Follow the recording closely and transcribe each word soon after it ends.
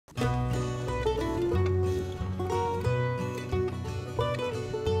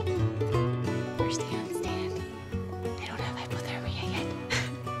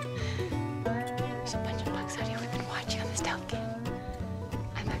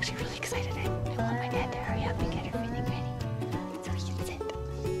actually really excited. I want my dad to hurry up and get everything ready so he can sit.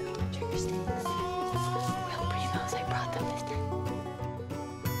 Trigger sticks. Real primos, I brought them this time.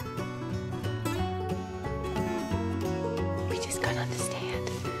 We just got on the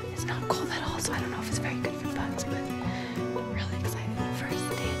stand. It's not cold at all, so I don't know if it's very good for bugs, but I'm really excited. First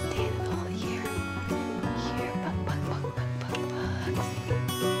stand of the whole year. Here, bugs.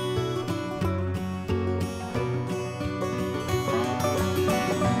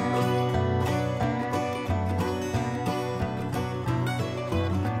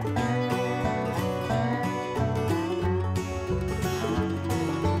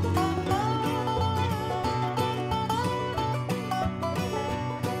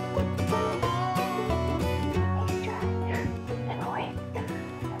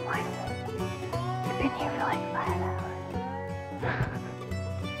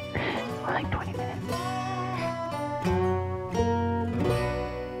 Like 20 minutes.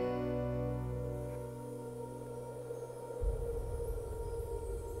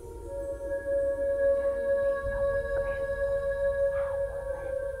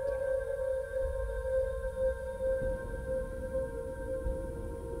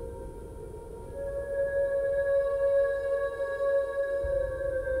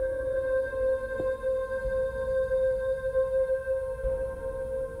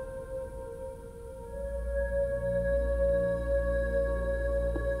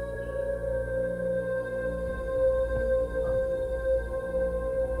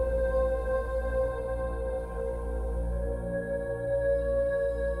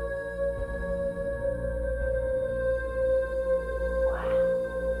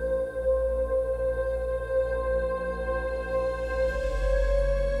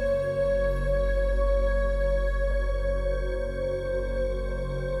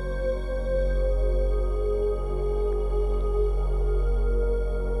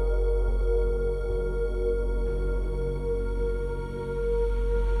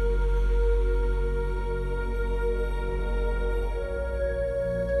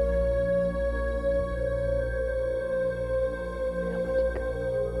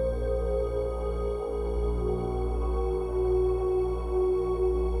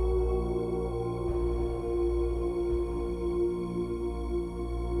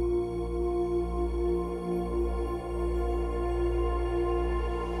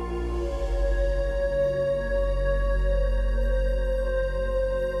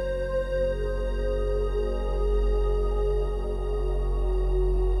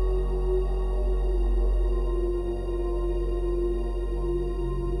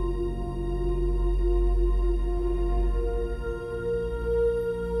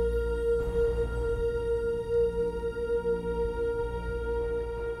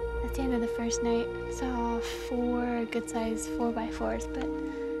 At the end of the first night, saw 4 good-sized 4x4s, but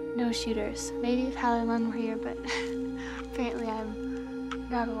no shooters. Maybe if Hallie and Lund were here, but apparently I'm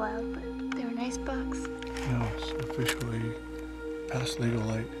not allowed, but they were nice bucks. Now it's officially past legal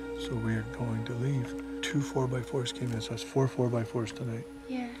light, so we are going to leave. 2 4x4s came in, so it's 4 4x4s tonight.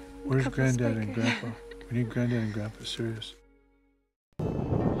 Yeah. Where's Granddad and Grandpa? We need Granddad and Grandpa, serious.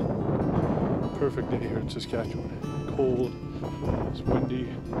 Perfect day here in Saskatchewan. Cold, it's windy,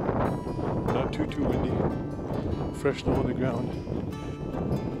 not too windy, fresh snow on the ground,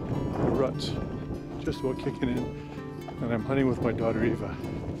 the ruts just about kicking in, and I'm hunting with my daughter Eva.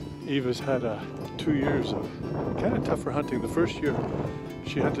 Eva's had 2 years of kind of tougher hunting. The first year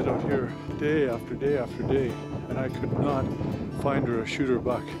she hunted out here day after day after day, and I could not find her a shooter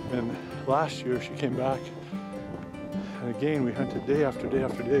buck. And last year she came back, and again we hunted day after day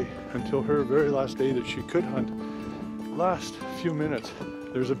after day until her very last day that she could hunt. Last few minutes,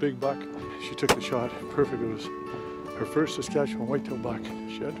 there's a big buck. She took the shot, perfect. It was her first Saskatchewan whitetail buck.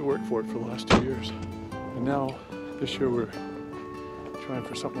 She had to work for it for the last 2 years. And now, this year we're trying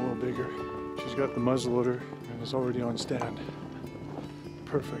for something a little bigger. She's got the muzzleloader and is already on stand.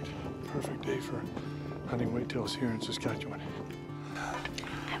 Perfect day for hunting whitetails here in Saskatchewan.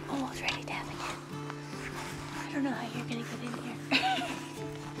 I'm almost ready to have it. I don't know how you're gonna get in here.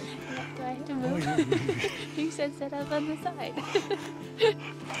 Do I have to move? You said set up on the side.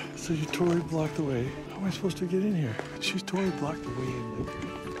 So you totally blocked the way. How am I supposed to get in here? She's totally blocked the way in.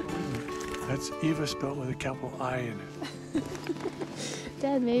 That's Eva spelled with a capital I in it.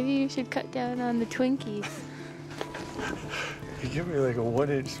 Dad, maybe you should cut down on the Twinkies. You give me like a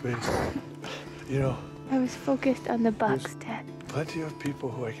 1-inch space. You know. I was focused on the bucks, Dad. Plenty of people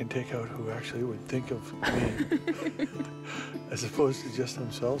who I can take out who actually would think of me as opposed to just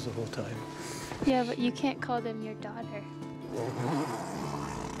themselves the whole time. Yeah, but you can't call them your daughter.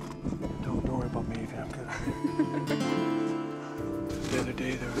 Don't worry about me, I'm good. the other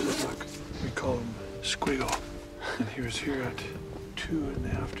day there was a buck, we call him Squiggle, and he was here at 2 in the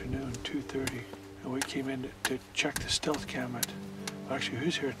afternoon, 2:30, and we came in to check the stealth cam at, actually he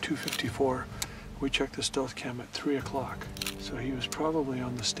was here at 2:54, we checked the stealth cam at 3 o'clock, so he was probably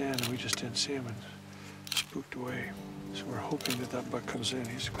on the stand and we just didn't see him and spooked away. So we're hoping that that buck comes in.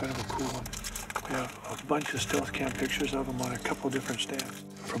 He's kind of a cool one. We have a bunch of stealth cam pictures of him on a couple different stands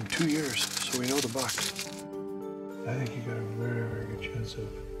from 2 years, so we know the buck. I think you got a very, very good chance of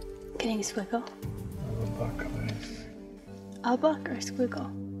Getting a squiggle? a buck coming in. A buck or a squiggle?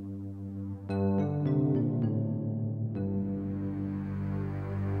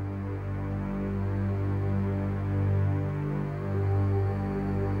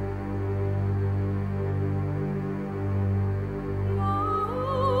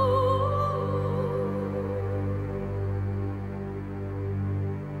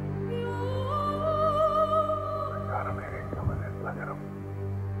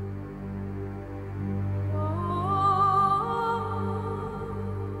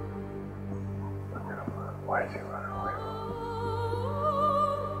 Why is he running away?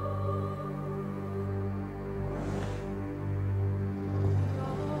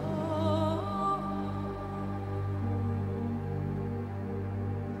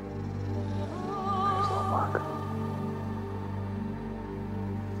 There's the buck.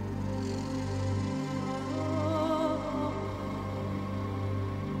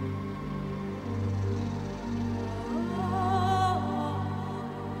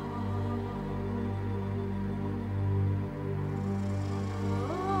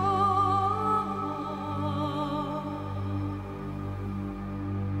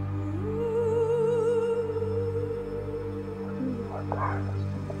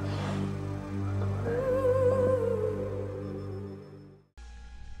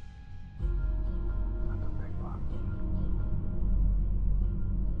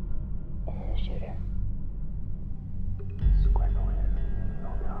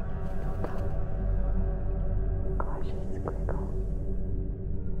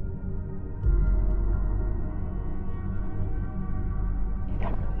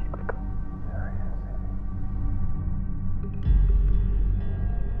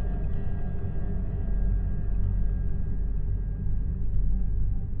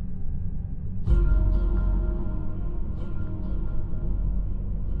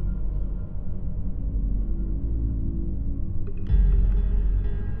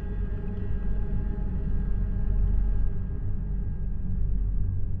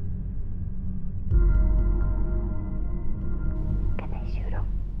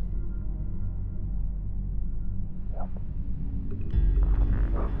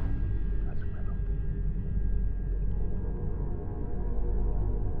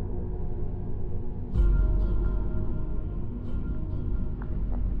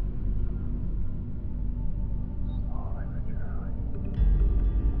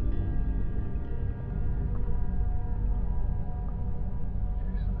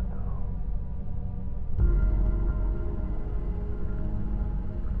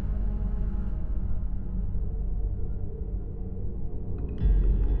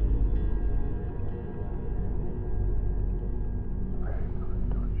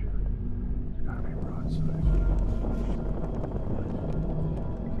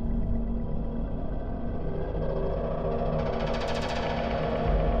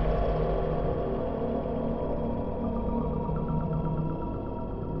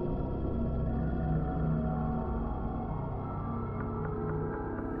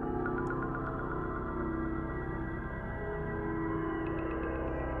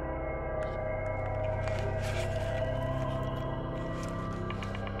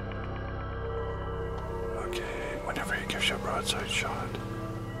 Whenever he gives you a broadside shot,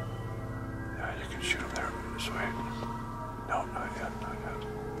 yeah, you can shoot him there. Just wait. No, not yet, not yet.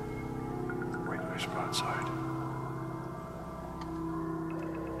 Wait for his broadside.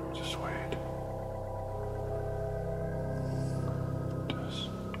 Just wait. Just.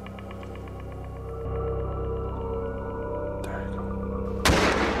 There you go.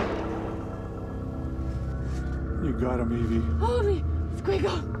 You got him, Evie. Holy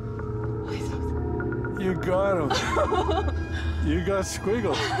squiggle! You got him. You got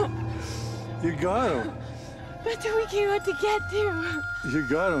Squiggle. You got him. That's what we came out to get to. You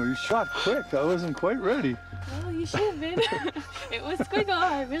got him. You shot quick. I wasn't quite ready. Well, you should have been. It was Squiggle.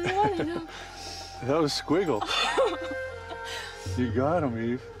 I really wanted him. That was Squiggle. You got him,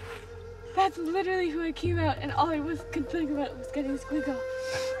 Eve. That's literally who I came out, and all I could think about was getting Squiggle.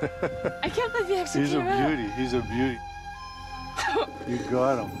 I can't believe he actually He's a came out. beauty. He's a beauty. You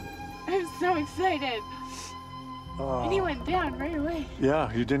got him. I'm so excited. And he went down right away.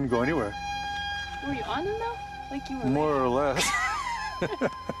 Yeah, you didn't go anywhere. Were you on him though? Like you were More or less.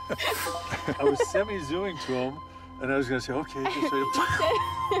 I was semi-zooming to him, and I was gonna say, okay, just ready to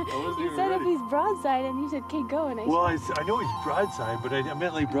I wasn't You even said ready. if he's broadside, and you said, okay, go. And Well, I know he's broadside, but I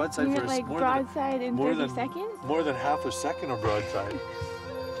meant like broadside you for meant like more broadside in more 30 than- seconds? more than half a second of broadside.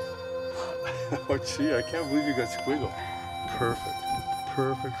 Oh, gee, I can't believe you got Squiggle. Perfect.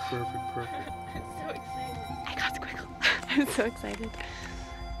 Perfect, perfect, perfect. I'm so excited. I got Squiggle. I'm so excited.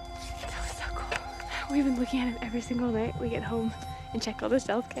 That was so cool. We've been looking at him every single night. We get home and check all the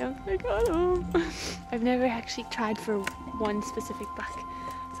stealth cams. I got him. I've never actually tried for one specific buck,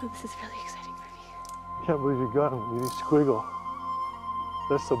 so this is really exciting for me. Can't believe you got him. You need Squiggle.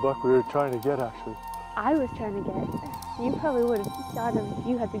 That's the buck we were trying to get, actually. I was trying to get. You probably would have shot him if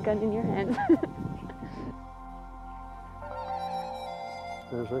you had the gun in your hand.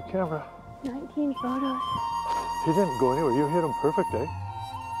 There's our camera. 19 photos. He didn't go anywhere. You hit him perfect, eh?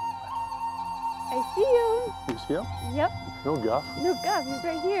 I see him. You see him? Yep. No guff. No, God, he's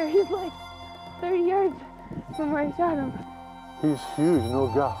right here. He's like 30 yards from where I shot him. He's huge. No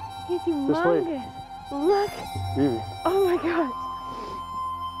guff. He's This way. humongous. Look. Evie. Oh my gosh.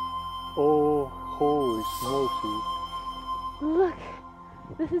 Oh, holy smokesy. Look.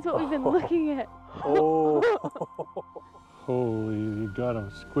 This is what we've been looking at. Oh. Holy, you got him.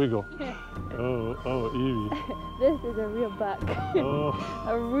 Squiggle. Oh, Evie. This is a real buck. Oh,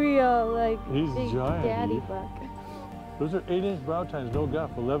 A real, like, He's big giant, daddy dude. buck. those are 8-inch brow tines, no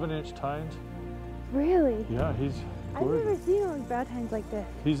guff. 11-inch tines. Really? Yeah, he's I've never gorgeous. seen one with brow tines like this.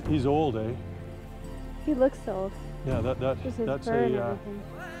 He's old, eh? He looks old. Yeah, Just his that's fur and a. everything.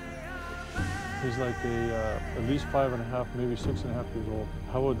 He's like at least 5.5, maybe 6.5 years old.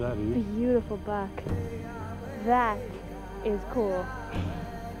 How about that, Evie? Beautiful buck. That is cool.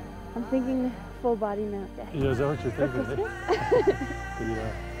 I'm thinking full body mount day. Yeah, is that what you're For thinking? Christmas? Eh?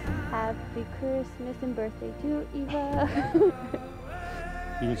 Yeah. Happy Christmas and birthday to Eva.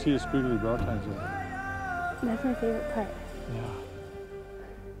 You can see the squiggly brow tines there. That's my favorite part. Yeah.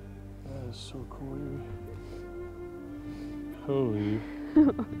 That is so cool, Evie. Holy.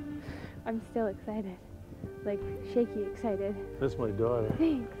 I'm still excited. Like shaky excited. That's my daughter.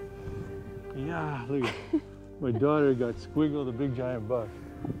 Thanks. Yeah, look at my daughter got Squiggle, the big giant buck.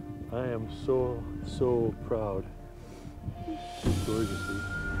 I am so proud. She's gorgeous, Evie.